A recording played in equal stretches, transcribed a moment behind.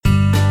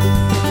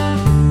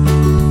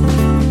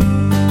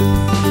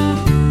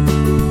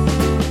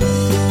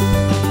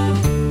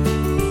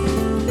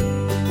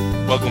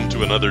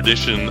another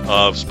edition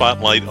of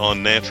Spotlight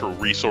on Natural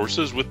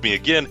Resources. With me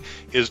again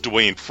is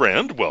Dwayne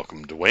Friend.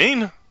 Welcome,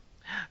 Dwayne.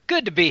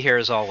 Good to be here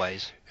as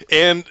always.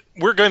 And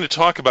we're going to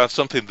talk about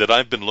something that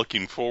I've been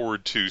looking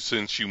forward to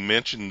since you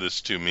mentioned this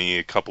to me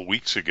a couple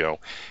weeks ago,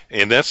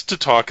 and that's to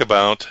talk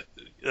about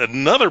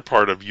another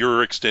part of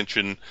your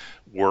extension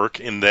work,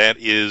 and that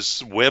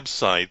is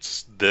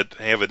websites that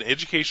have an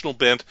educational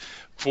bent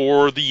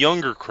for the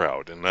younger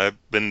crowd. And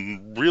I've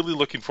been really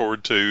looking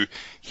forward to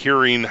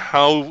hearing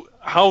how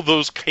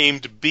those came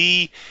to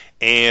be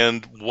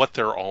and what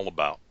they're all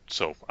about.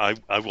 So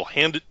I will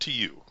hand it to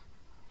you.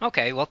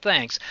 Okay, well,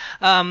 thanks.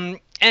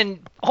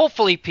 And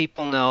hopefully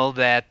people know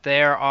that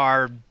there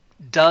are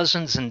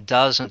dozens and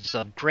dozens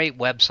of great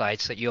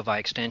websites that U of I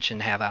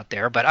Extension have out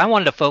there, but I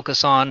wanted to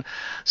focus on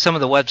some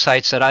of the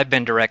websites that I've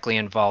been directly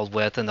involved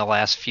with in the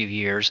last few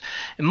years.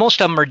 And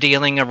most of them are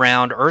dealing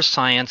around earth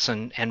science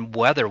and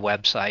weather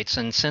websites.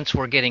 And since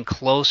we're getting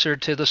closer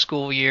to the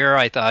school year,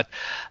 I thought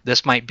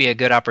this might be a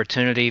good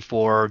opportunity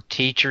for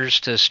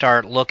teachers to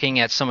start looking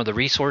at some of the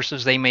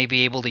resources they may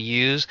be able to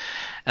use.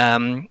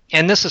 And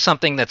this is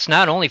something that's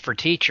not only for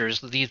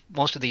teachers.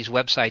 Most of these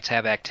websites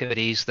have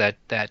activities that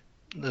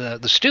the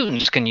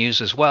students can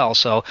use as well.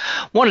 So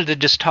wanted to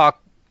just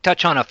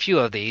touch on a few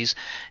of these.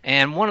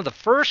 And one of the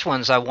first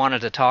ones I wanted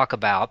to talk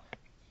about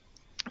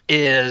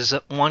is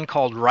one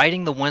called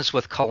Riding the Winds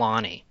with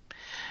Kalani.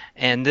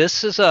 And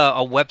this is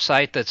a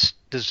website that's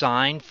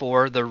designed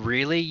for the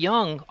really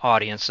young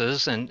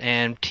audiences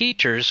and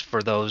teachers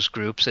for those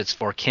groups. It's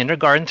for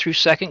kindergarten through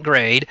second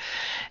grade,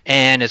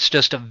 and it's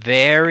just a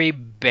very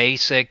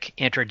basic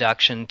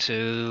introduction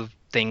to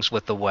things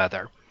with the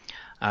weather.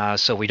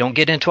 So we don't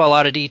get into a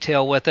lot of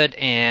detail with it,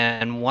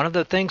 and one of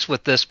the things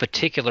with this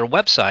particular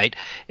website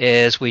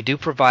is we do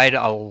provide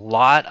a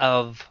lot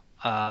of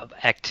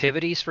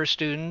activities for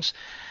students,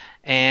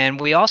 and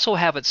we also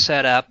have it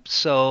set up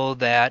so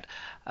that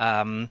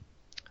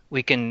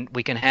we can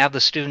have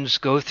the students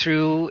go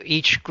through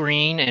each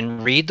screen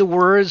and read the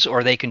words,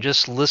 or they can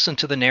just listen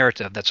to the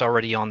narrative that's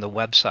already on the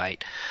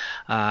website.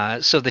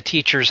 So the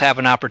teachers have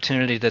an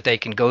opportunity that they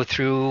can go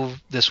through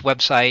this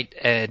website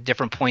at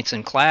different points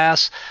in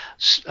class.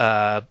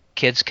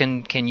 Kids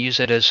can use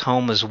it as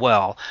home as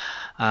well.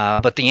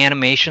 But the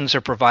animations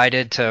are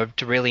provided to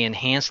really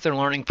enhance their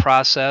learning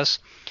process.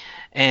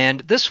 And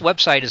this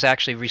website has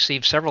actually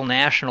received several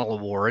national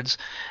awards,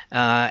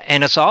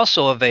 and it's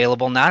also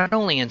available not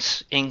only in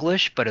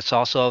English, but it's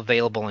also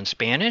available in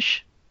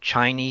Spanish,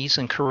 Chinese,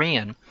 and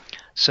Korean.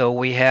 So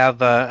we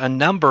have a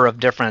number of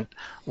different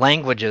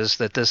languages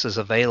that this is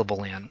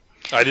available in.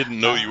 I didn't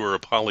know you were a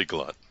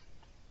polyglot.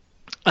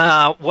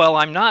 Well,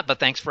 I'm not, but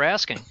thanks for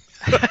asking.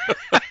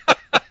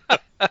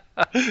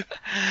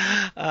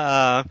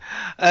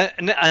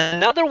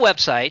 Another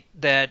website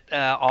that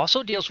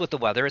also deals with the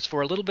weather, it's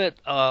for a little bit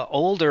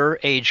older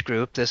age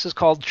group. This is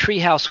called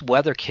Treehouse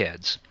Weather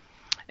Kids.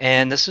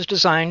 And this is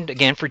designed,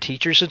 again, for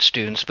teachers and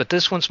students, but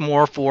this one's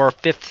more for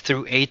 5th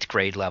through 8th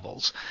grade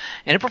levels.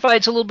 And it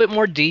provides a little bit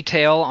more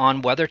detail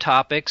on weather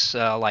topics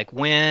like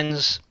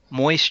winds,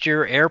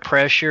 moisture, air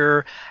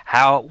pressure,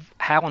 how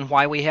and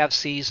why we have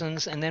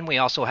seasons, and then we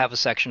also have a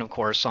section, of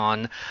course,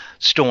 on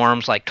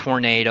storms like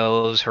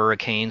tornadoes,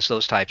 hurricanes,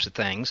 those types of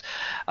things.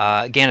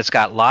 Again, it's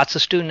got lots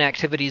of student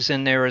activities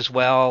in there as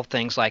well,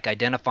 things like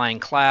identifying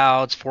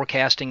clouds,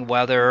 forecasting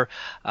weather.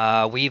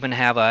 We even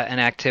have an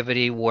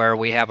activity where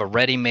we have a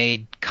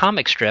ready-made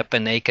comic strip,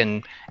 and they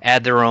can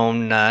add their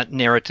own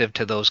narrative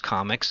to those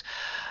comics.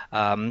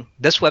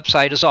 This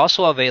website is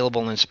also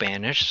available in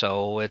Spanish,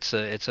 so it's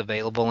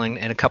available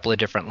in a couple of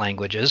different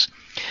languages.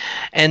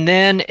 And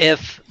then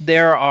if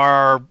there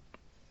are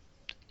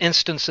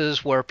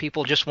instances where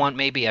people just want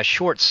maybe a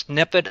short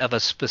snippet of a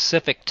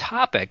specific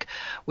topic,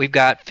 we've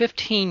got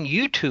 15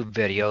 YouTube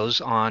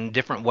videos on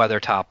different weather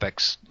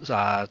topics,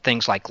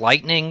 things like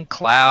lightning,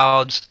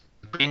 clouds,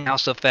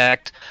 greenhouse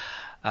effect,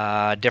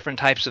 different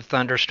types of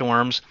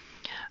thunderstorms.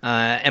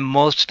 And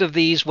most of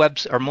these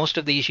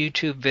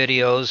YouTube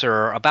videos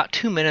are about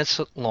 2 minutes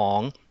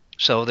long,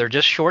 so they're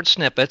just short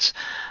snippets.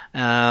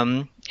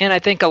 And I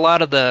think a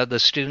lot of the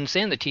students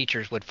and the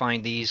teachers would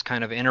find these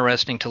kind of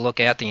interesting to look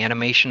at. The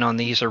animation on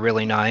these are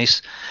really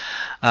nice.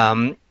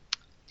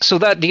 So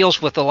that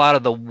deals with a lot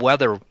of the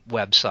weather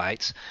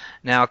websites.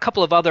 Now, a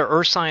couple of other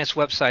earth science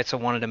websites I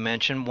wanted to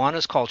mention. One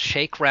is called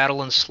Shake,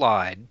 Rattle, and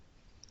Slide.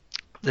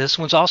 This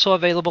one's also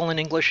available in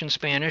English and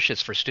Spanish.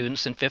 It's for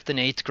students in 5th and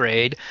 8th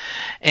grade.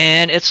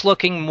 And it's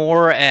looking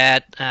more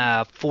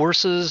at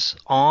forces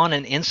on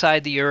and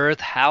inside the Earth,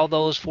 how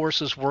those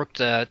forces work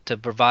to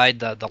provide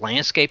the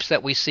landscapes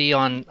that we see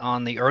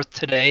on the Earth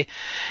today.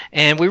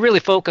 And we really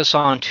focus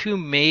on two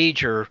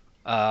major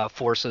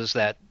forces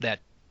that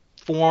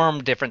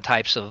form different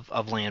types of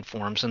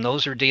landforms, and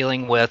those are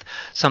dealing with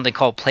something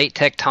called plate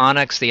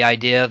tectonics, the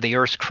idea of the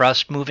Earth's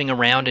crust moving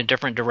around in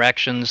different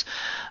directions,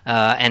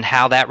 and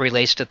how that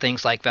relates to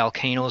things like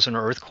volcanoes and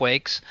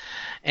earthquakes.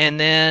 And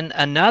then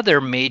another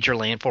major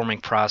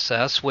landforming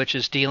process, which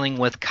is dealing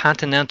with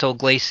continental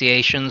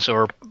glaciations,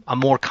 or a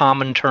more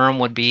common term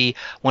would be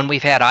when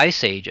we've had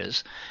ice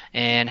ages,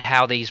 and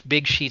how these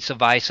big sheets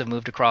of ice have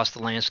moved across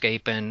the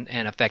landscape and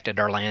affected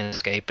our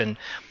landscape. And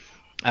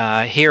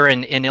here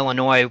in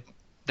Illinois,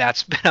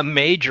 that's been a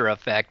major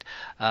effect.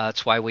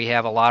 That's why we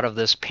have a lot of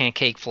this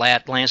pancake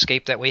flat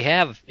landscape that we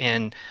have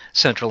in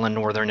central and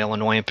northern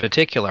Illinois in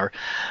particular.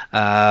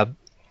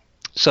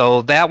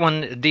 So that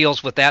one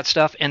deals with that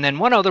stuff. And then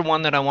one other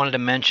one that I wanted to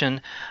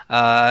mention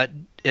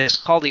is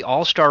called the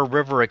All-Star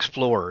River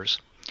Explorers.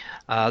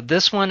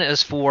 This one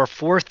is for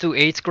 4th through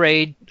 8th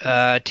grade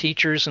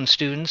teachers and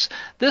students.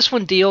 This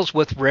one deals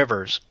with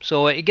rivers.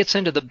 So it gets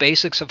into the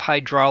basics of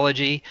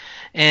hydrology,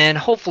 and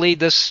hopefully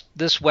this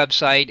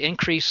website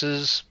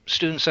increases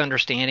students'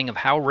 understanding of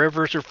how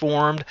rivers are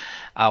formed,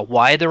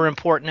 why they're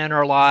important in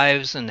our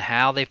lives, and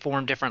how they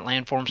form different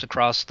landforms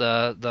across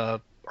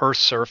the Earth's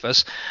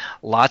surface.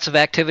 Lots of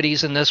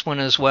activities in this one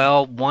as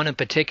well. One in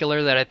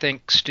particular that I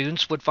think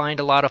students would find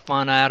a lot of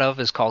fun out of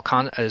is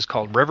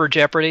called River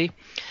Jeopardy.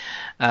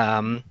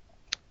 And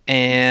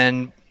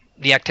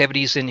the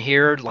activities in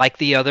here, like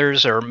the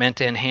others, are meant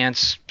to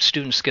enhance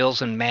student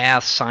skills in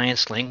math,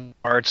 science, language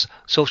arts,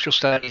 social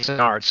studies,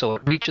 and art. So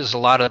it reaches a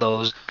lot of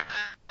those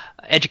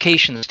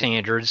education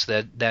standards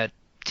that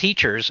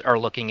teachers are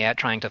looking at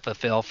trying to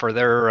fulfill for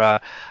their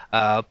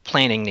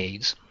planning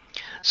needs.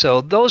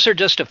 So those are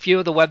just a few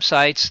of the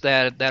websites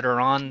that are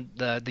on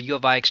the U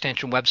of I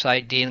Extension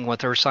website dealing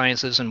with earth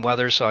sciences and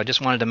weather. So I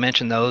just wanted to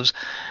mention those.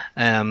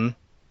 And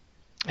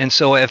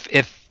so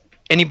if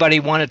anybody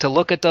wanted to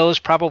look at those,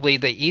 probably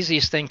the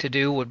easiest thing to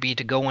do would be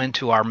to go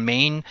into our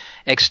main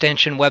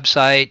extension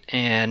website,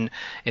 and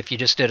if you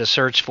just did a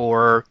search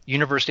for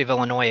University of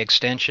Illinois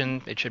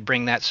Extension, it should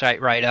bring that site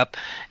right up,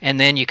 and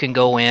then you can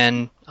go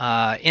into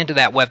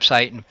that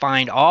website and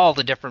find all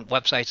the different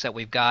websites that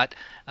we've got,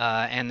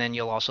 and then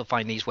you'll also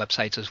find these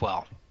websites as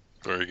well.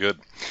 Very good.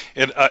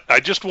 And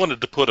I just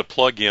wanted to put a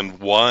plug in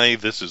why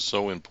this is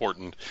so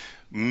important.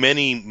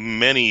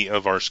 Many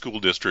of our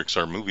school districts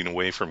are moving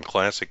away from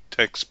classic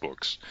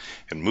textbooks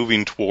and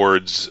moving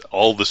towards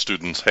all the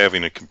students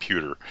having a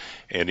computer.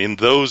 And in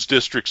those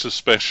districts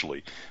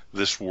especially,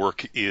 this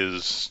work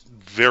is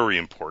very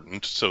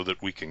important so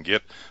that we can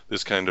get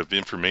this kind of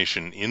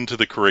information into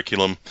the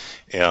curriculum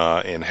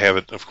and have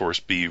it, of course,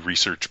 be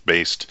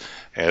research-based,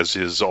 as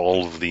is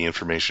all of the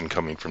information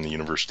coming from the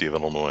University of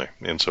Illinois.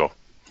 And so,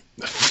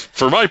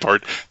 for my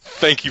part,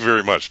 thank you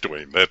very much,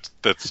 Dwayne.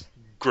 That's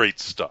great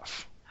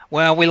stuff.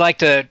 Well, we like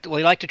to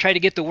try to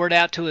get the word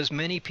out to as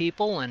many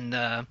people,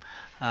 and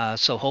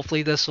so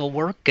hopefully this will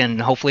work,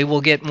 and hopefully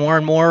we'll get more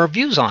and more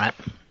views on it.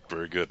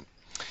 Very good.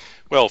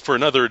 Well, for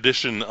another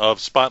edition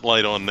of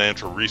Spotlight on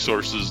Natural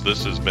Resources,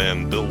 this has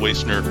been Bill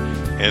Wasner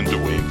and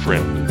Dwayne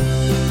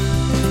Friend.